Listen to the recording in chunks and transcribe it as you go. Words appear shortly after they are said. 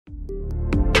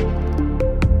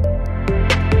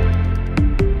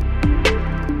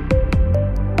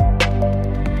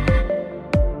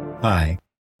Hi,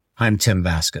 I'm Tim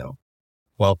Vasco.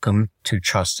 Welcome to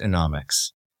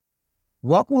Trustonomics.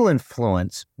 What will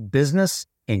influence business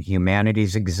and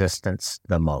humanity's existence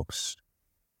the most?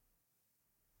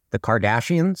 The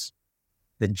Kardashians,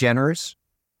 the Jenners,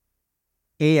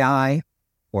 AI,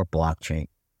 or blockchain?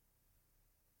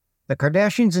 The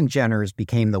Kardashians and Jenners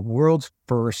became the world's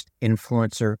first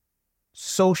influencer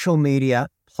social media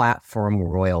platform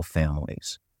royal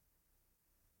families.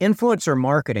 Influencer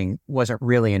marketing wasn't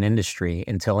really an industry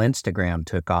until Instagram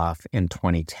took off in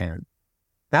 2010.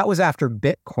 That was after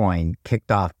Bitcoin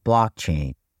kicked off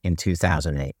blockchain in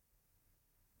 2008.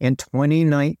 In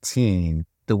 2019,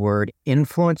 the word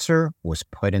influencer was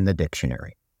put in the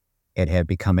dictionary. It had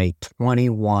become a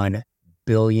 $21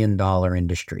 billion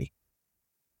industry.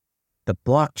 The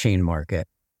blockchain market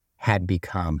had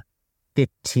become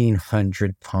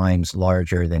 1,500 times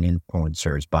larger than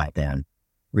influencers by then,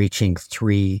 reaching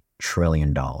 $3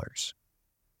 trillion.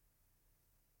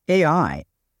 AI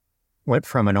went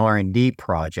from an R&D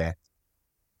project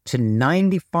to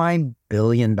 $95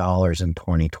 billion in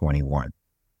 2021.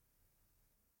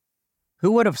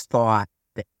 Who would have thought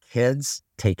that kids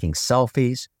taking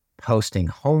selfies, posting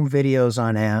home videos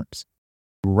on apps,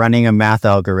 running a math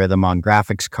algorithm on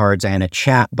graphics cards, and a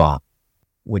chatbot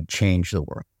would change the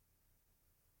world?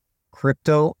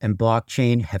 Crypto and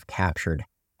blockchain have captured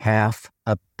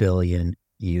 500 million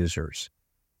users,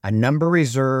 a number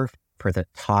reserved for the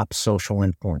top social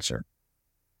influencer.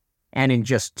 And in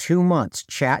just 2 months,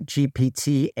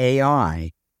 ChatGPT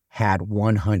AI had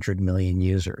 100 million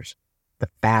users, the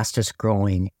fastest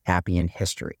growing app in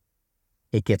history.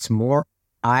 It gets more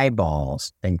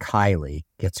eyeballs than Kylie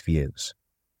gets views.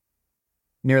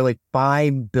 Nearly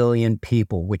 5 billion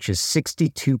people, which is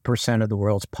 62% of the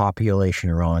world's population,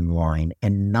 are online,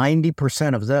 and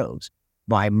 90% of those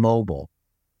by mobile,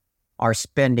 are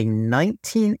spending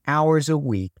 19 hours a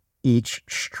week each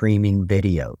streaming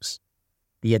videos.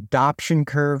 The adoption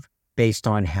curve, based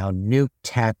on how new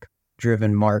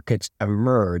tech-driven markets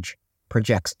emerge,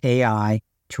 projects AI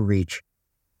to reach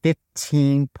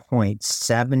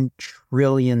 $15.7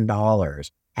 trillion,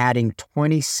 adding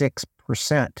 26%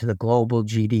 to the global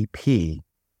GDP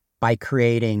by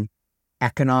creating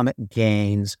economic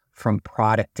gains from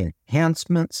product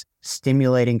enhancements,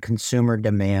 stimulating consumer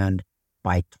demand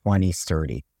by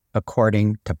 2030,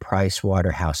 according to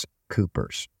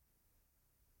PricewaterhouseCoopers.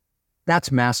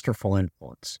 That's masterful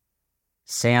influence.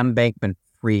 Sam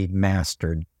Bankman-Fried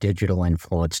mastered digital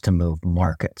influence to move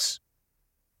markets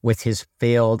with his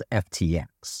failed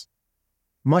FTX,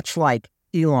 much like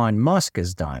Elon Musk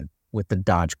has done with the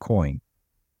Dogecoin.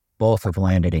 Both have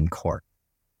landed in court.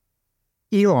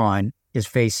 Elon is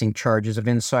facing charges of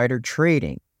insider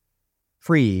trading.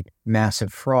 Fried,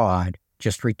 massive fraud,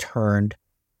 just returned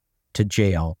to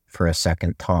jail for a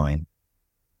second time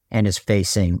and is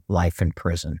facing life in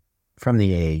prison from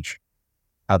the age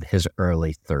of his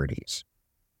early 30s.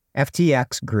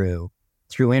 FTX grew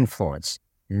through influence,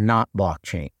 not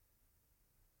blockchain,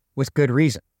 with good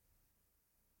reason.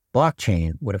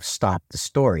 Blockchain would have stopped the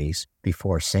stories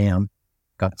before Sam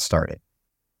got started.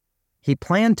 He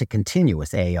planned to continue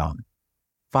with AI.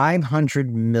 $500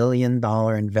 million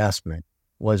investment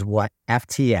was what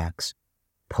FTX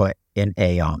put in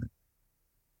Aon,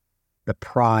 the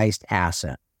prized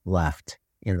asset left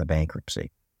in the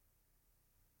bankruptcy.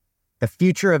 The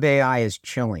future of AI is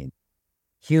chilling.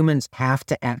 Humans have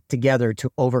to act together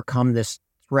to overcome this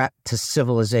threat to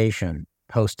civilization,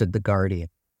 posted The Guardian.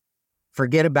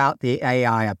 Forget about the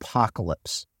AI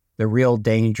apocalypse. The real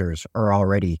dangers are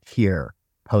already here,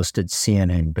 posted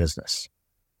CNN Business.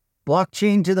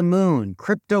 Blockchain to the moon.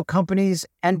 Crypto companies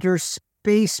enter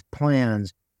space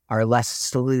plans are less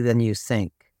silly than you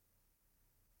think.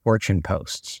 Fortune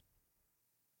posts.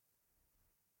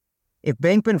 If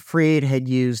Bankman-Fried had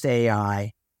used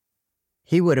AI,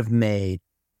 he would have made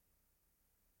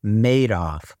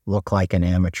Madoff look like an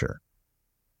amateur.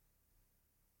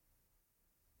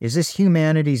 Is this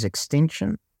humanity's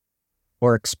extinction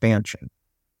or expansion?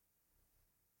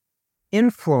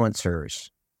 Influencers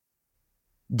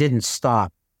didn't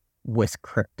stop with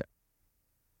crypto.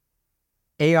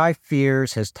 AI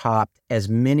fears has topped as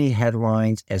many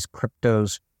headlines as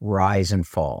crypto's rise and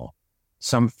fall.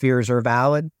 Some fears are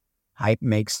valid. Hype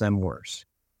makes them worse.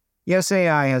 Yes,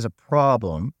 AI has a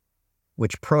problem,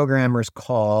 which programmers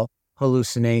call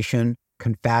hallucination,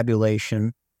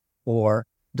 confabulation, or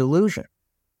delusion.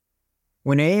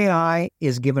 When AI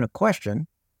is given a question,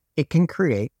 it can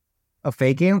create a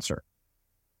fake answer.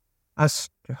 A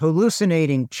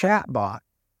hallucinating chatbot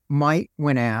might,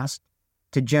 when asked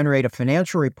to generate a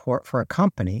financial report for a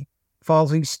company,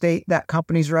 falsely state that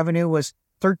company's revenue was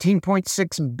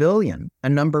 $13.6 billion, a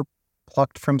number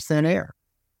plucked from thin air.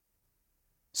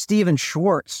 Stephen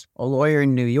Schwartz, a lawyer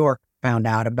in New York, found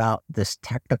out about this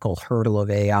technical hurdle of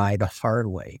AI the hard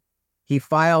way. He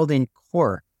filed in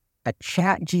court a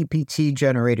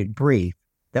ChatGPT-generated brief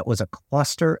that was a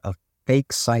cluster of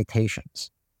fake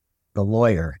citations. The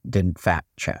lawyer didn't fact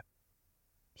check.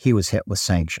 He was hit with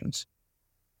sanctions.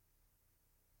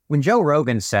 When Joe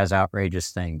Rogan says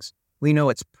outrageous things, we know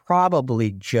it's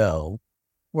probably Joe,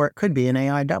 or it could be an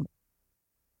AI double.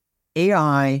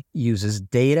 AI uses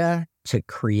data to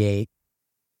create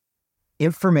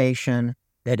information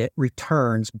that it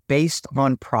returns based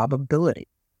on probability.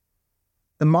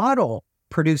 The model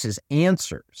produces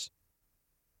answers,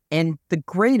 and the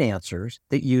great answers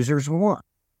that users want.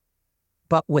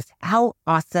 But without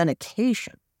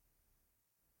authentication,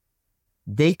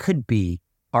 they could be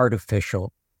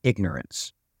artificial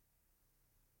ignorance.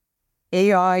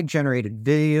 AI-generated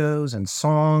videos and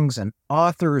songs and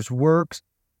authors' works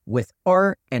with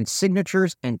art and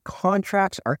signatures and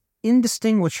contracts are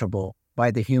indistinguishable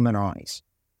by the human eyes.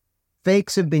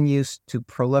 Fakes have been used to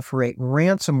proliferate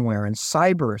ransomware and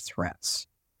cyber threats.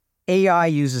 AI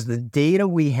uses the data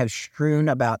we have strewn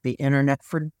about the internet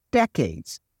for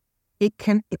decades. It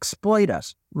can exploit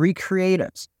us, recreate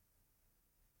us.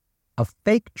 A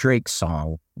fake Drake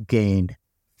song gained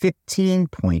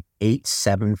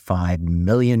 15.875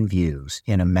 million views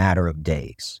in a matter of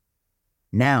days.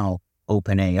 Now,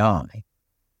 OpenAI,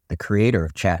 the creator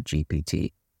of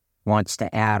ChatGPT, wants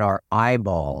to add our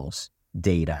eyeballs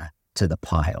data to the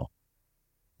pile.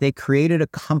 They created a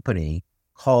company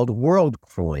called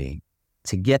WorldCoin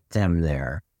to get them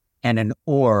there, and an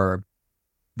orb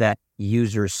that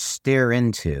users stare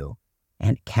into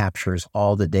and captures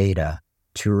all the data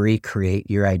to recreate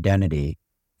your identity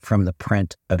from the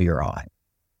print of your eye.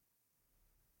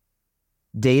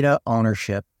 Data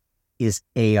ownership is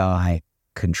AI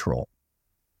control.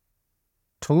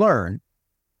 To learn,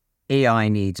 AI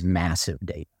needs massive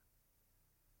data.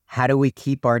 How do we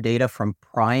keep our data from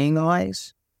prying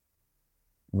eyes?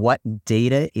 What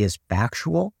data is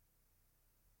factual?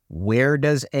 Where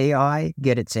does AI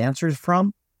get its answers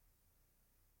from?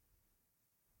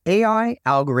 AI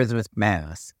algorithmic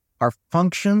math are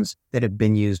functions that have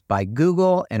been used by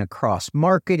Google and across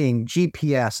marketing,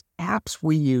 GPS, apps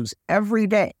we use every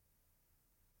day.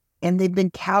 And they've been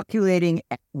calculating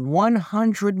at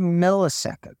 100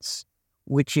 milliseconds,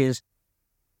 which is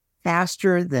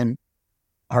faster than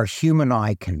our human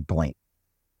eye can blink.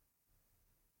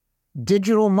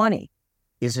 Digital money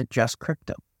isn't just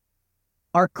crypto.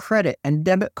 Our credit and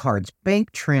debit cards,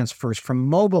 bank transfers from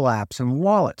mobile apps and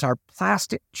wallets, our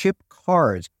plastic chip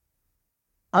cards,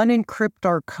 unencrypt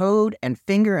our code and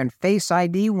finger and face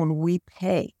ID when we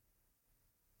pay.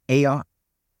 AI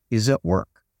is at work.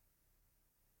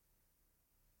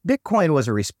 Bitcoin was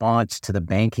a response to the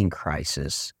banking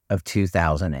crisis of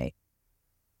 2008.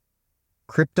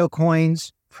 Crypto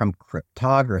coins from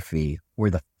cryptography were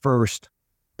the first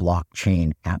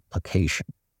blockchain application.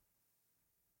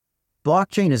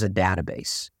 Blockchain is a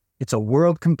database. It's a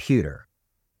world computer,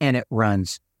 and it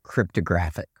runs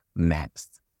cryptographic math.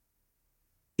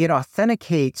 It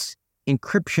authenticates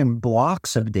encryption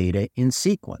blocks of data in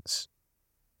sequence.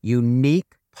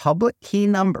 Unique public key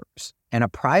numbers and a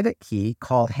private key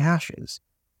called hashes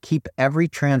keep every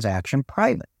transaction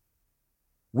private.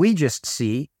 We just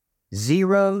see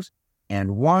zeros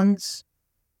and ones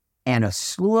and a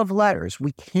slew of letters.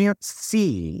 We can't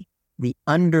see the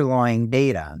underlying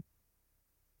data.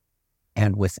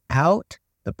 And without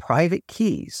the private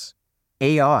keys,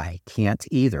 AI can't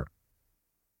either.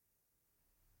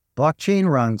 Blockchain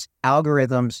runs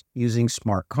algorithms using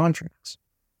smart contracts.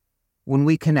 When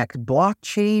we connect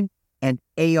blockchain and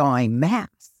AI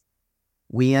math,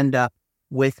 we end up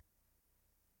with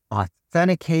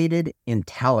authenticated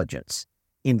intelligence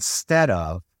instead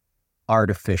of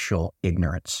artificial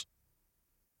ignorance.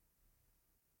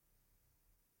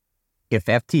 If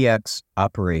FTX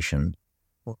operations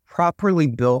were properly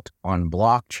built on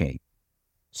blockchain,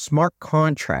 smart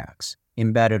contracts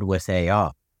embedded with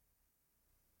AI,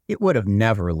 it would have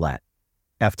never let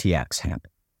FTX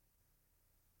happen.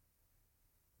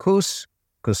 Quus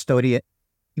custodiet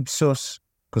ipsos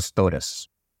custodes.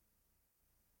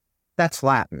 That's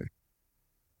Latin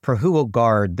for who will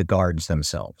guard the guards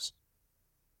themselves.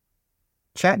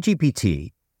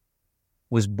 ChatGPT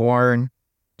was born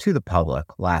to the public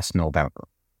last November.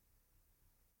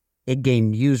 It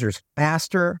gained users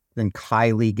faster than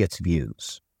Kylie gets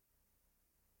views.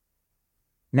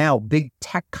 Now, big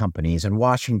tech companies in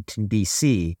Washington,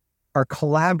 D.C. are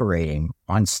collaborating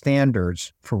on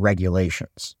standards for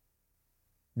regulations.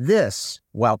 This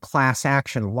while class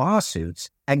action lawsuits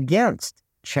against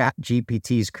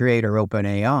ChatGPT's creator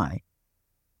OpenAI,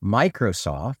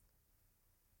 Microsoft,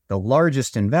 the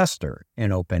largest investor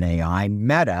in OpenAI,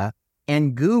 Meta,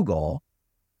 and Google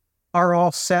are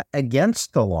all set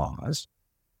against the laws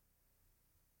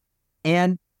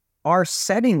and are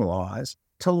setting laws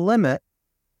to limit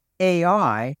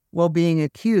AI while being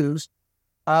accused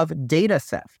of data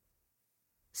theft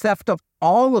of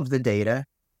all of the data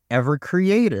ever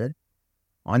created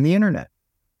on the internet.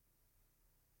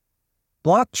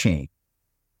 Blockchain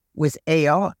with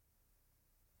AI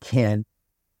can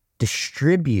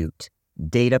distribute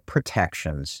data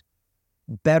protections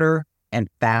better and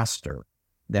faster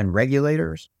than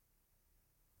regulators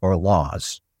or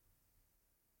laws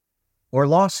or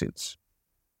lawsuits.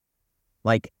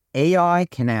 Like AI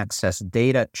can access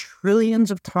data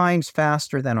trillions of times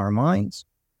faster than our minds.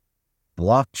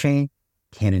 Blockchain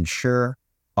can ensure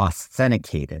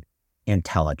authenticated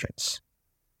intelligence.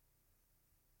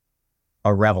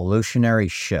 A revolutionary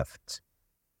shift.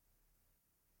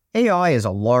 AI is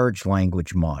a large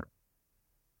language model.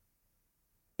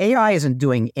 AI isn't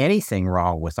doing anything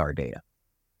wrong with our data.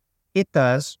 It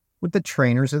does what the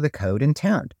trainers of the code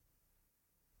intend.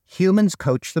 Humans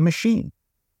coach the machine.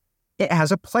 It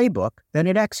has a playbook that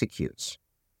it executes.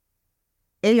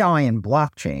 AI and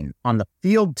blockchain on the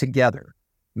field together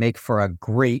make for a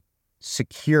great,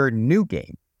 secure new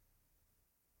game.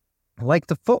 Like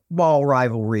the football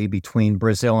rivalry between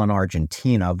Brazil and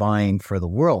Argentina vying for the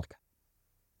World Cup.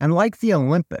 And like the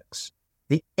Olympics,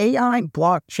 the AI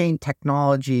blockchain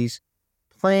technologies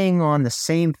playing on the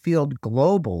same field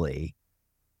globally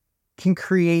can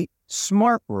create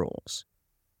smart rules,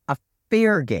 a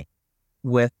fair game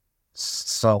with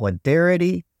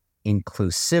solidarity,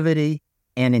 inclusivity,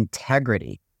 and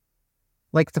integrity,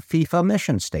 like the FIFA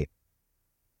mission statement.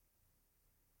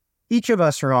 Each of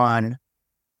us are on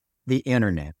the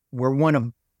internet. We're one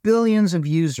of billions of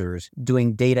users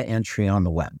doing data entry on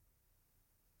the web.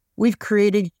 We've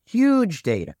created huge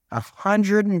data.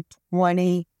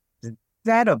 120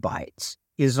 zettabytes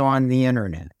is on the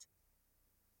internet.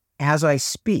 As I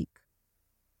speak,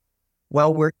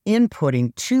 well, we're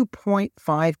inputting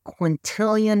 2.5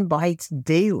 quintillion bytes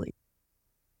daily.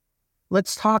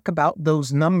 Let's talk about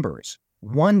those numbers.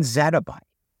 1 zettabyte.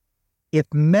 If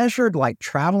measured like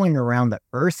traveling around the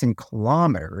Earth in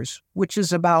kilometers, which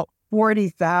is about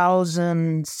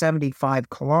 40,075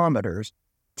 kilometers,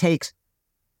 takes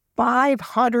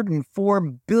 504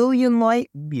 billion light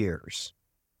years.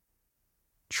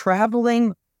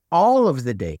 Traveling all of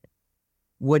the data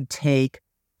would take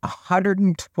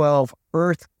 112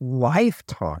 Earth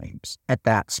lifetimes at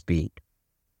that speed.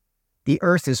 The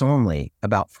Earth is only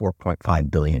about 4.5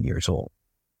 billion years old.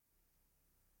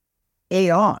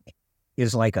 AI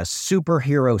is like a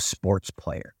superhero sports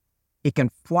player. It can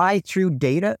fly through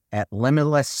data at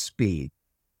limitless speed.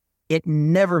 It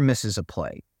never misses a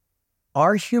play.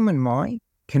 Our human mind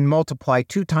can multiply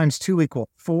 2 times 2 equals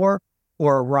 4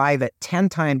 or arrive at 10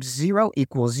 times 0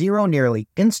 equals 0 nearly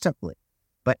instantly.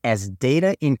 But as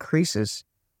data increases,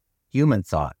 human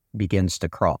thought begins to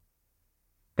crawl.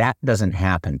 That doesn't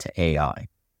happen to AI.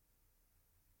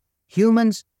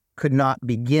 Humans could not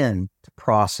begin to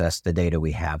process the data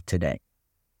we have today.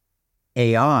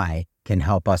 AI can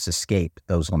help us escape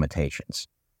those limitations.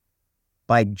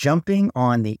 By jumping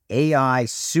on the AI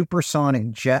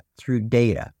supersonic jet through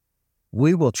data,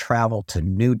 we will travel to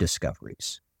new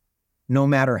discoveries. No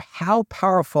matter how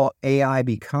powerful AI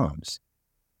becomes,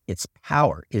 its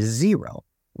power is zero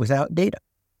without data.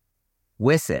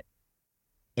 With it,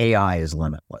 AI is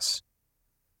limitless.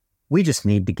 We just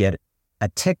need to get a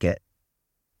ticket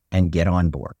and get on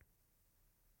board.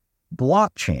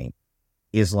 Blockchain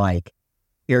is like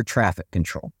air traffic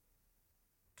control,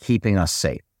 keeping us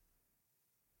safe.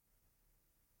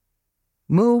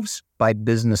 Moves by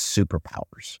business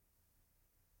superpowers.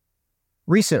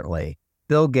 Recently,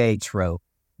 Bill Gates wrote,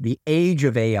 "The age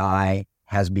of AI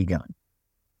has begun,"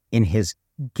 in his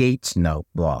Gates Note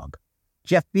blog.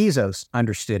 Jeff Bezos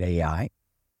understood AI.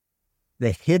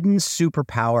 The hidden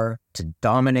superpower to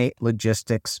dominate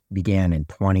logistics began in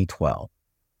 2012.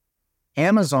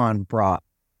 Amazon brought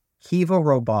Kiva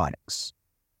Robotics.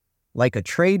 Like a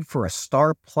trade for a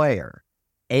star player,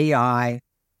 AI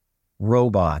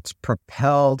robots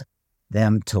propelled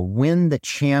them to win the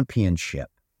championship.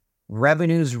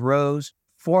 Revenues rose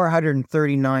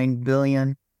 439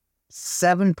 billion,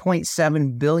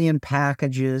 7.7 billion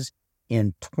packages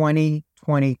in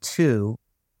 2022,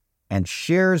 and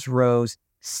shares rose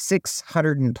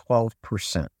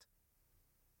 612%.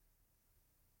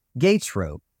 Gates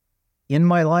wrote, in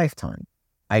my lifetime,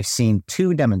 I've seen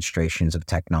two demonstrations of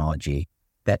technology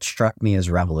that struck me as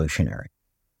revolutionary.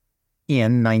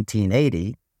 In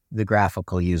 1980, the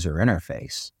graphical user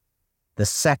interface. The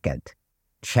second,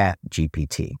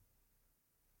 ChatGPT.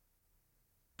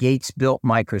 Gates built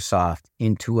Microsoft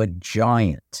into a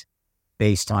giant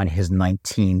based on his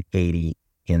 1980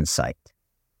 insight.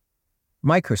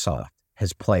 Microsoft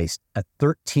has placed a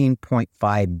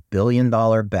 $13.5 billion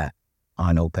bet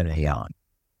on OpenAI.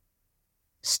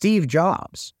 Steve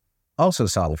Jobs also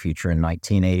saw the future in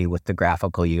 1980 with the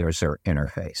graphical user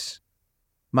interface.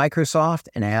 Microsoft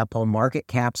and Apple market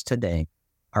caps today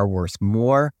are worth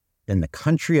more than the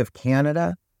country of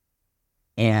Canada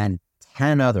and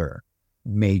 10 other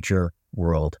major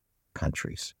world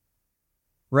countries.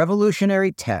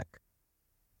 Revolutionary tech,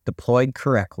 deployed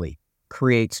correctly,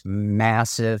 creates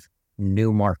massive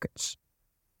new markets.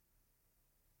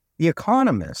 The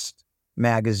Economist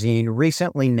magazine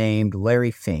recently named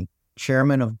Larry Fink,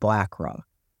 chairman of BlackRock,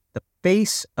 the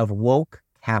face of woke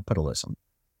capitalism.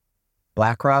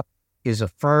 BlackRock is a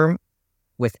firm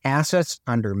with assets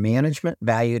under management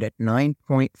valued at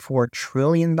 $9.4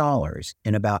 trillion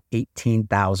in about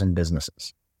 18,000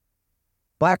 businesses.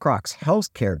 BlackRock's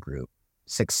healthcare group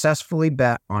successfully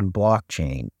bet on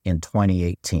blockchain in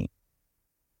 2018.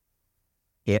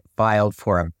 It filed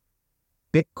for a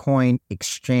Bitcoin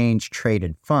Exchange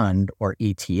Traded Fund, or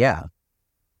ETF,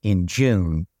 in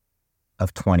June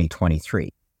of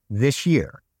 2023. This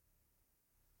year,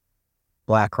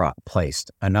 BlackRock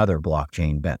placed another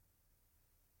blockchain bet.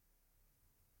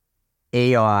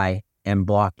 AI and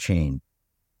blockchain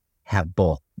have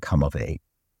both come of age.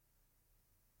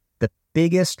 The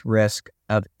biggest risk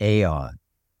of AI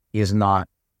is not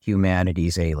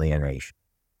humanity's alienation.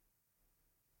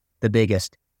 The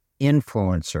biggest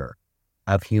influencer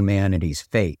of humanity's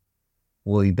fate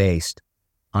will be based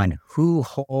on who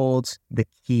holds the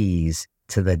keys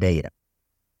to the data.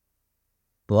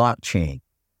 Blockchain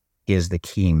is the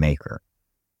key maker.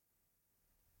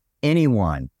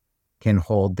 Anyone can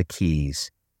hold the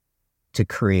keys to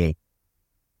create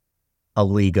a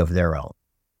league of their own.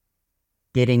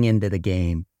 Getting into the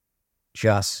game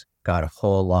just got a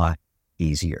whole lot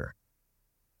easier.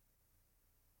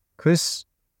 Quis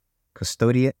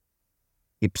custodiet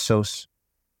ipsos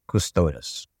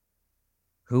custodes.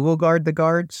 Who will guard the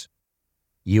guards?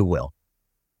 You will.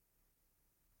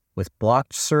 With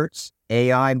BlockCert's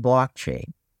AI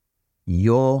blockchain,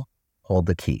 you'll hold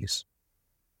the keys.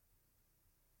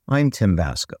 I'm Tim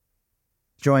Vasco.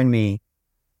 Join me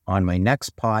on my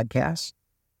next podcast,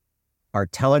 our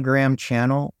Telegram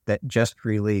channel that just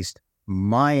released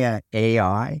Maya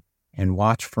AI, and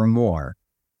watch for more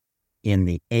in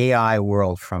the AI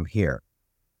world from here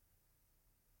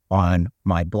on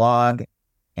my blog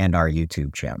and our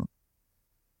YouTube channel.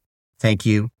 Thank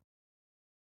you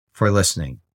for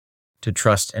listening to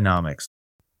Trustonomics.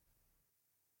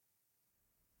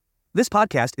 This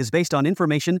podcast is based on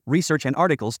information, research, and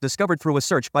articles discovered through a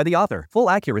search by the author. Full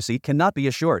accuracy cannot be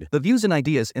assured. The views and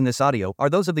ideas in this audio are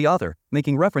those of the author,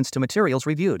 making reference to materials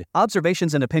reviewed.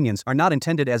 Observations and opinions are not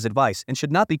intended as advice and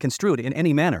should not be construed in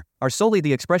any manner, are solely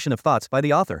the expression of thoughts by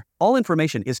the author. All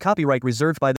information is copyright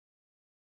reserved by the